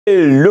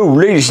Hello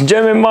ladies and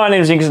gentlemen, my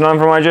name is Inks and I'm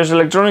from iJust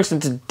Electronics,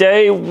 and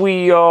today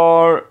we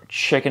are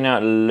checking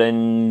out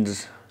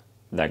Lenze,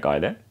 that guy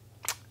there,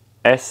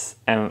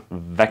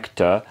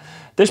 SMVector.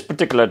 This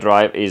particular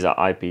drive is an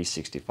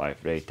IP65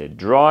 rated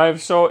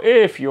drive, so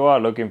if you are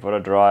looking for a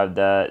drive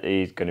that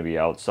is going to be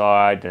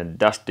outside in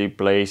dusty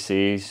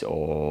places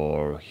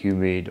or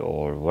humid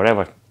or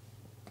whatever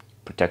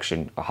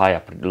protection,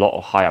 a lot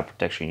of higher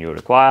protection you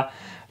require,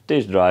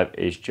 this drive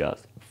is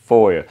just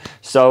for you.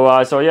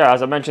 So yeah,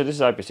 as I mentioned, this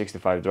is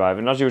IP65 drive,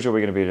 and as usual we're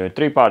going to be doing a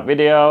three-part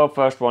video.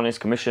 First one is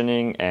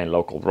commissioning and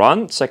local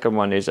run, second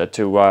one is a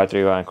 2-wire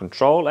 3-wire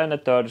control, and the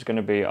third is going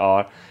to be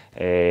our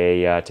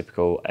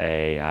typical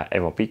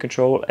MOP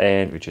control,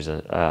 and which is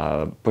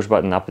a push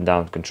button up and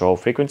down control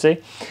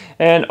frequency,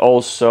 and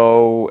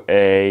also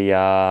a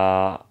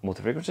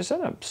multi-frequency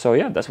setup. So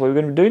yeah, that's what we're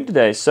going to be doing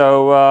today.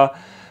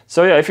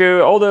 So yeah, if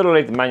you all the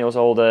related manuals,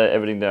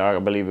 everything that I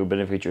believe will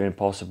benefit you in a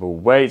possible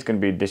way, it's going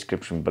to be in the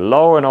description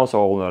below, and also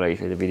all the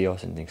related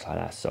videos and things like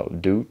that. So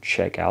do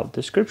check out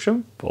the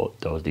description for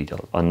those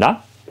details. On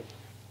that,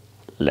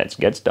 let's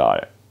get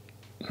started.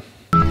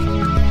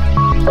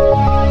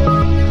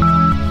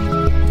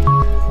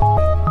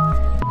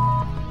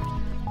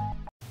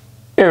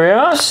 Here we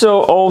are,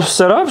 so all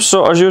set up.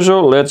 So as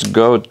usual, let's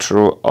go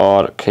through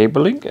our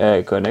cabling,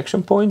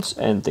 connection points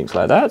and things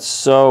like that.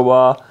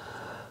 So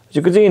as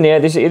you can see in here,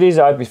 it is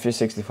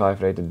IP65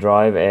 rated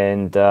drive,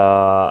 and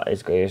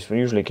it's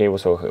usually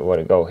cables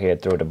will go here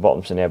through the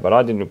bottoms in here, but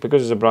I didn't,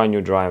 because it's a brand new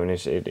drive and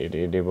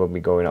it will be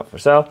going up for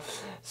sale.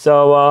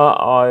 So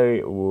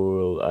I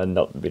will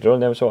not be drilling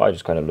them, so I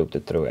just kind of looped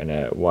it through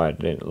and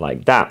wired it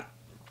like that.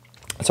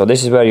 So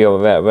this is where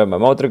my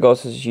motor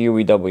goes. This is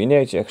UEW in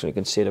here, so you actually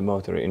can see the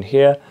motor in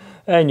here.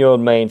 And your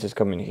mains is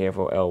coming here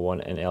for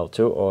L1 and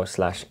L2, or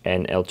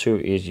 /N.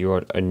 L2 is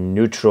your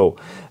neutral.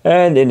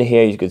 And in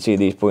here you can see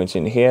these points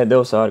in here,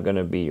 those are going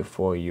to be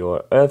for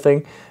your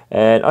earthing.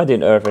 And I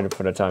didn't earth it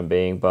for the time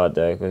being, but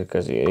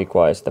because it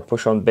requires the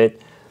push on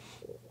bit,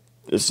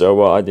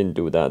 so I didn't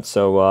do that.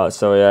 So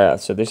yeah,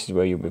 so this is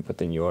where you'll be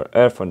putting your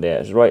earth on there.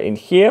 It's right in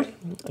here.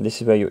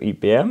 This is where your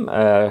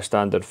EPM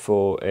standard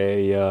for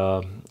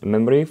a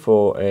memory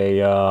for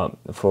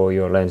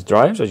your Lenze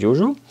drives as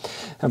usual,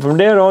 and from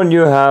there on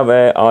you have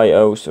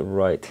IOs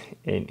right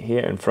in here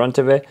in front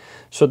of it.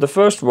 So the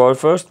first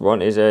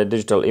one is a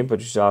digital input,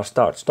 which is our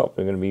start stop.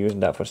 We're going to be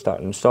using that for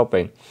starting and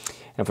stopping.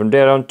 And from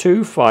there on,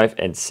 2, 5,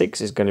 and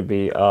 6 is going to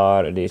be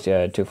these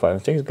 2, 5,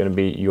 and 6 is going to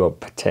be your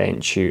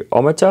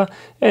potentiometer,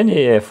 and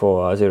here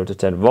for 0 to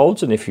 10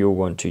 volts. And if you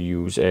want to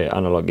use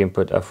analog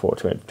input of 4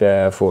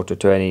 to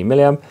 20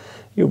 milliamp,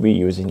 you'll be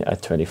using a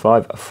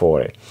 25 for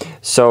it.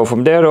 So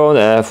from there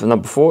on, for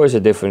number 4 is a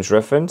difference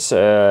reference,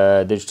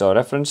 digital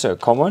reference,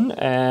 common,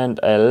 and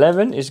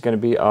 11 is going to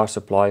be our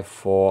supply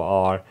for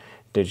our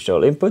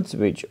digital inputs,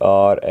 which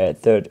are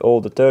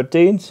all the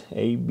 13s,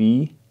 A,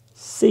 B,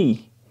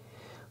 C.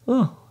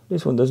 Oh,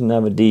 this one doesn't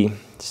have a D.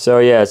 So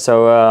yeah,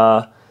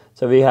 so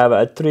we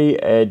have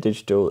 3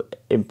 digital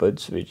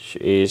inputs, which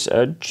is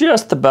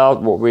just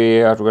about what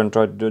we are going to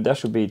try to do. That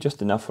should be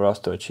just enough for us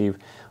to achieve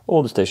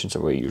all the stations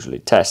that we usually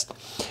test.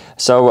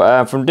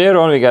 So from there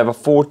on, we have a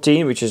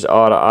 14, which is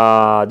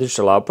our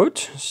digital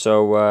output.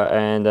 So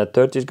and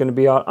 30 is going to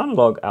be our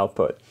analog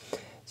output.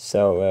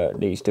 So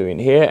these two in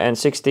here, and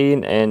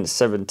 16 and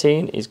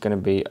 17 is going to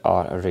be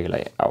our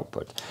relay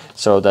output.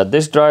 So that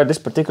this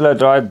particular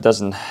drive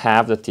doesn't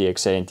have the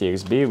TXA and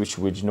TXB,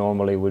 which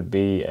normally would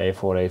be a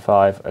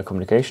 485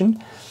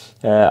 communication,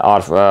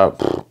 our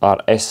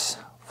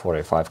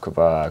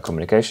S485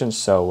 communication.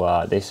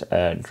 So this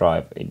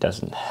drive, it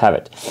doesn't have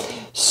it.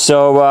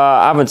 So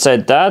I haven't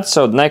said that.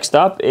 So next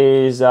up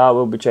is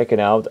we'll be checking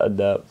out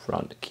the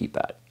front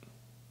keypad.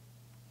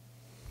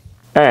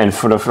 And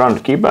for the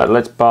front keypad,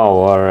 let's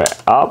power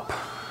up.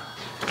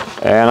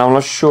 And I'm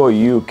not sure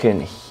you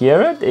can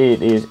hear it.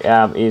 It is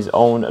its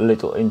own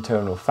little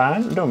internal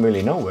fan. I don't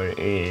really know where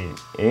it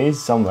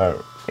is, somewhere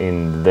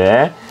in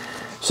there.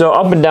 So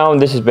up and down,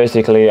 this is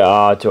basically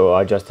to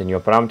adjusting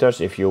your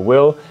parameters, if you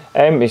will.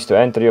 M is to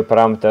enter your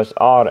parameters.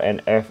 R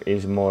and F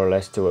is more or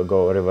less to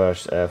go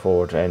reverse,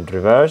 forward and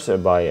reverse.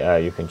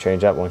 You can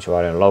change that once you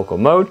are in local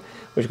mode,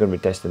 which we're going to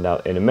be testing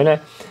out in a minute.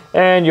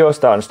 And your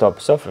start and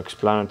stop,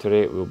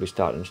 self-explanatory, we'll be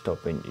starting and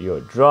stopping your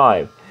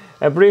drive.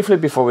 And briefly,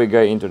 before we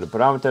go into the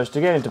parameters,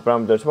 to get into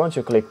parameters, once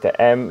you click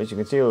the M, as you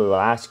can see, we will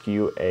ask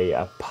you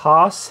a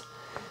pass.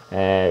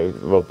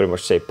 We'll pretty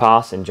much say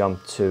pass and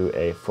jump to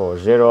a 4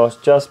 zeros.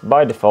 Just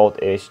by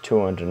default is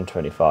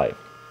 225.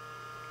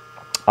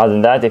 Other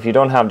than that, if you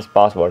don't have this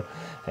password,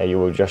 you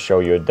will just show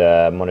you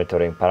the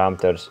monitoring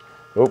parameters.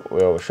 We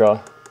will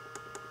show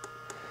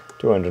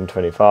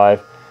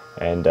 225.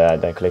 And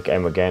then click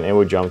M again, and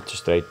we'll jump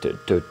straight to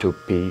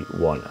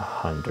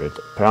P100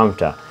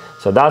 parameter.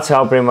 So that's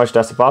how pretty much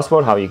that's the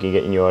password, how you can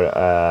get in your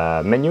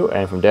menu,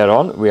 and from there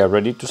on we are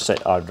ready to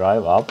set our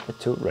drive up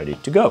to ready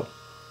to go.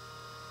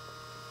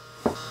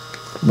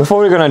 Before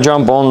we're gonna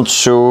jump on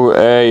to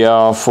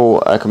a full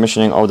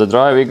commissioning of the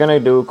drive, we're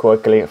gonna do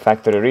quickly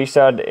factory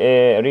reset.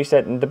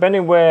 And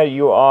depending where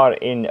you are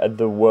in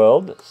the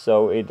world,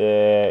 so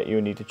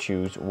you need to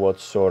choose what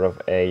sort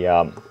of a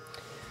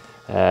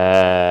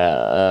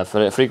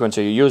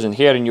frequency you're using.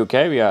 Here in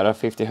UK we are at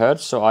 50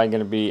 Hz, so I'm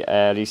going to be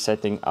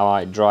resetting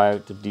my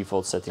drive to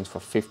default settings for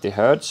 50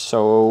 Hz.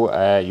 So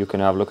you can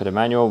have a look at the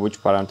manual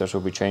which parameters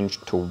will be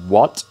changed to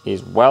what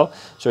as well.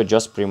 So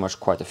adjust pretty much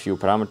quite a few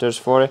parameters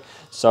for it.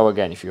 So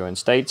again, if you're in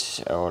States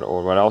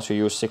or where else you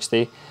use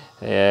 60,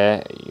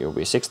 you'll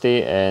be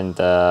 60, and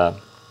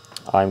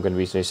I'm going to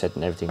be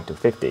resetting everything to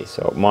 50.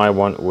 So my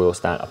one will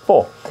stand at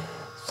 4.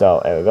 So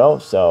there we go.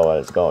 So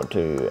let's go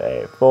to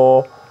a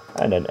 4.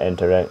 And then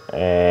enter it,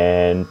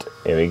 and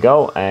here we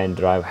go, and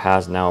drive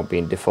has now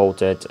been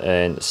defaulted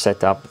and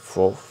set up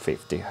for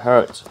 50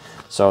 Hz.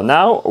 So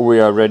now we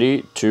are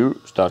ready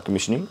to start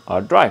commissioning our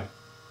drive.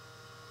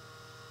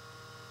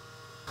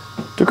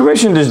 To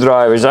commission this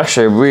drive is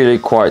actually really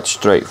quite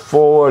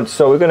straightforward.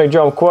 So we're going to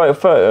jump go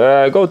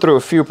through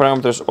a few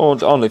parameters,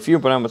 only a few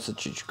parameters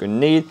that you can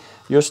need.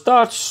 Your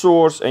start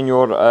source and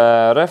your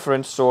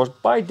reference source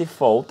by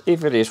default,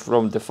 if it is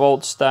from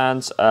default,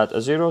 stands at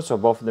a 0. So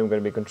both of them are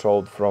going to be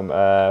controlled from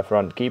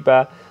front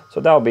keypad. So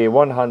that will be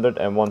 100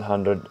 and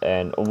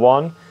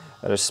 101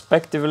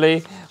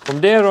 respectively.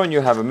 From there on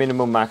you have a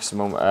minimum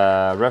maximum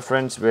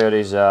reference, where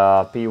is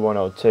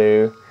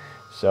P102.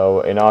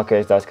 So in our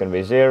case that's going to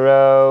be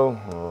 0,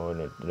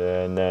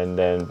 and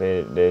then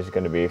there's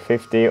going to be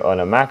 50 on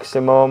a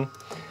maximum.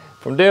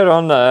 From there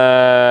on,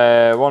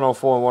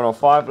 104 and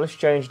 105, let's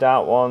change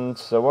that one.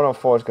 So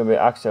 104 is going to be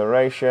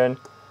acceleration.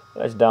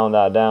 Let's down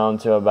that down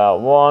to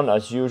about 1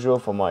 as usual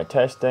for my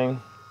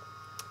testing.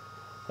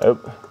 Oh.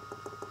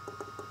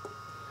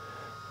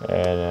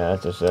 And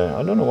that's just,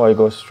 I don't know why it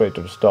goes straight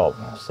to the stop.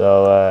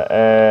 So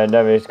and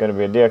then it's going to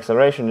be a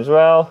deacceleration as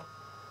well.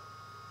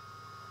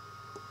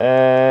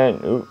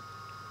 And ooh,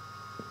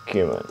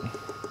 come on.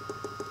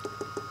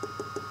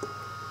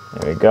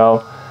 There we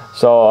go.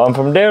 So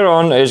from there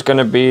on is going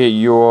to be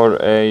your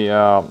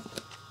the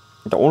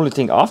only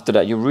thing after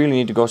that you really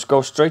need to go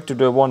straight to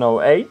the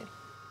 108,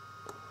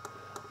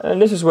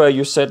 and this is where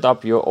you set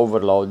up your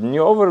overload. And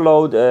your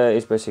overload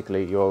is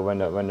basically your when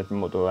the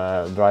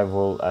motor drive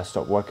will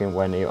stop working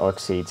when it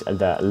exceeds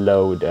the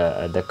load,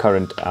 the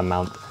current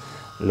amount,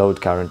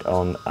 load current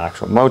on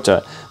actual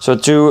motor. So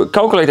to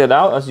calculate it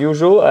out, as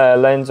usual,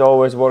 Lenze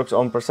always works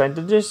on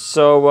percentages.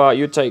 So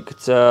you take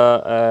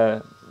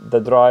the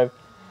drive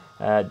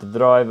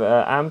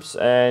amps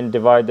and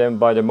divide them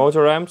by the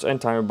motor amps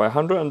and time it by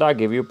 100, and that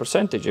gives you a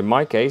percentage. In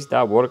my case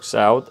that works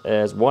out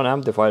as 1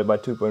 amp divided by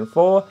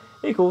 2.4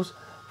 equals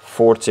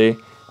 40.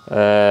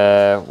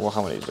 Well,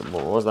 how many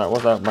was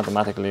that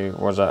mathematically?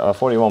 Was that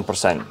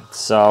 41%?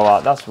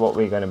 So that's what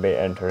we're going to be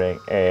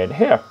entering in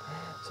here.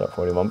 So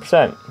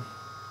 41%,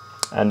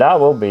 and that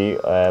will be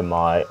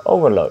my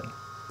overload.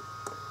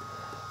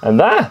 And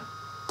that,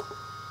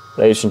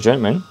 ladies and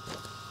gentlemen,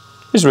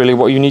 is really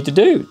what you need to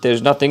do.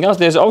 There's nothing else.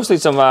 There's obviously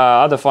some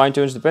other fine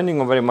tunes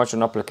depending on very much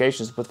on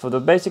applications, but for the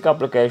basic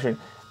application,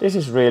 this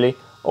is really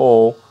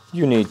all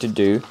you need to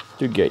do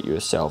to get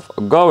yourself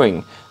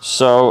going.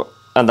 So,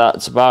 and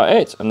that's about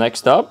it. And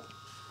next up,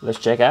 let's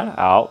check out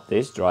how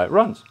this drive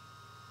runs.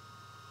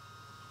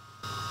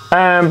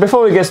 And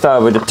before we get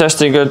started with the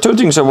testing, two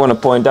things I want to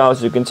point out.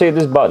 As you can see,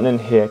 this button in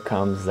here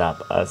comes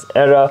up as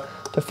error.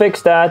 To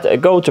fix that,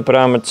 go to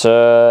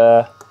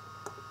parameter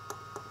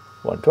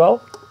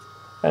 112.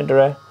 Enter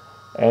it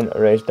and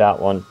raise that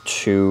one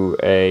to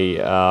a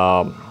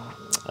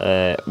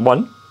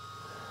 1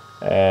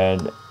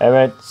 and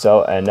emit.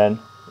 So, and then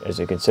as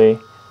you can see,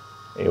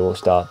 it will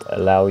start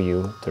allow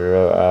you to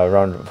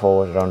run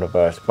forward, run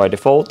reverse. By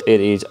default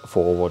it is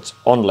forwards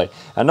only.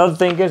 Another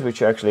thing is,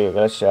 which actually,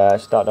 let's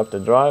start up the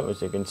drive.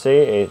 As you can see,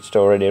 it's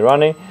already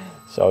running,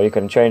 so you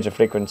can change the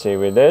frequency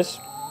with this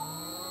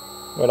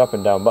with up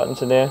and down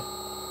buttons in there.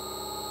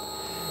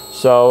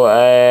 So,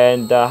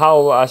 and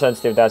how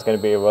sensitive that's going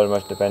to be very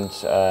much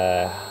depends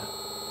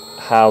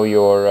how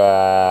your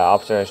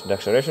acceleration and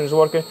acceleration is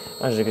working.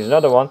 As you can see,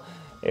 another one,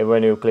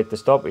 when you click the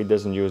stop, it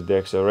doesn't use the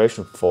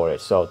acceleration for it.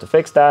 So to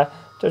fix that,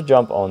 just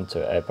jump onto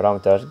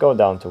parameters, go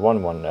down to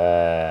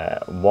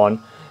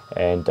 111,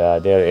 and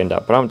there in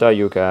that parameter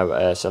you can have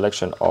a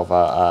selection of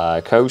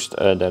a coast,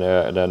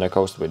 then a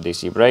coast with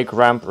DC brake,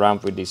 ramp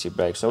with DC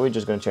brake. So we're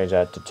just going to change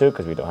that to 2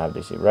 because we don't have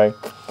DC brake.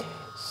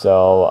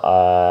 So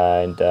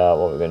and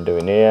what we're going to do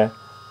in here,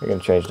 we're going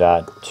to change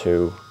that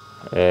to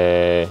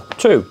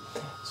 2.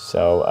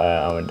 So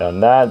I'm done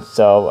that.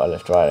 So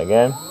let's try it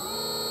again.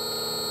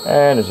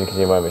 And as you can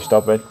see, when we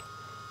stop it,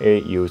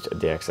 it used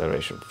the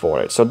acceleration for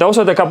it. So those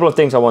are the couple of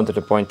things I wanted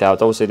to point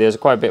out. Obviously there's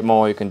quite a bit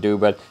more you can do,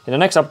 but in the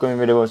next upcoming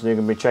videos you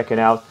can be checking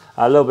out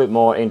a little bit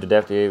more into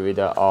depth with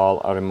all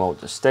our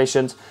remote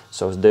stations.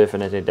 So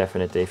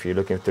definitely if you're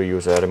looking to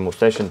use a remote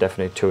station,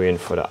 definitely tune in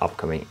for the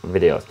upcoming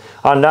videos.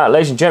 On that,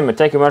 ladies and gentlemen,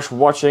 thank you very much for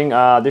watching.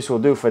 This will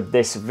do for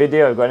this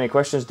video. If you've got any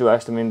questions, do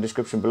ask them in the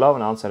description below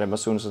and I'll answer them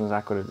as soon as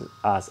accurate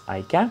as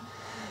I can.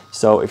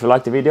 So if you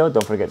like the video,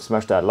 don't forget to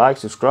smash that like,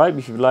 subscribe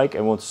if you like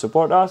and want to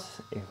support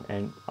us,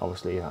 and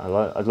obviously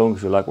as long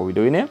as you like what we're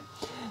doing here.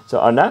 So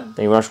on that, thank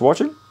you very much for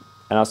watching,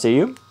 and I'll see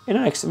you in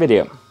the next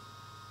video.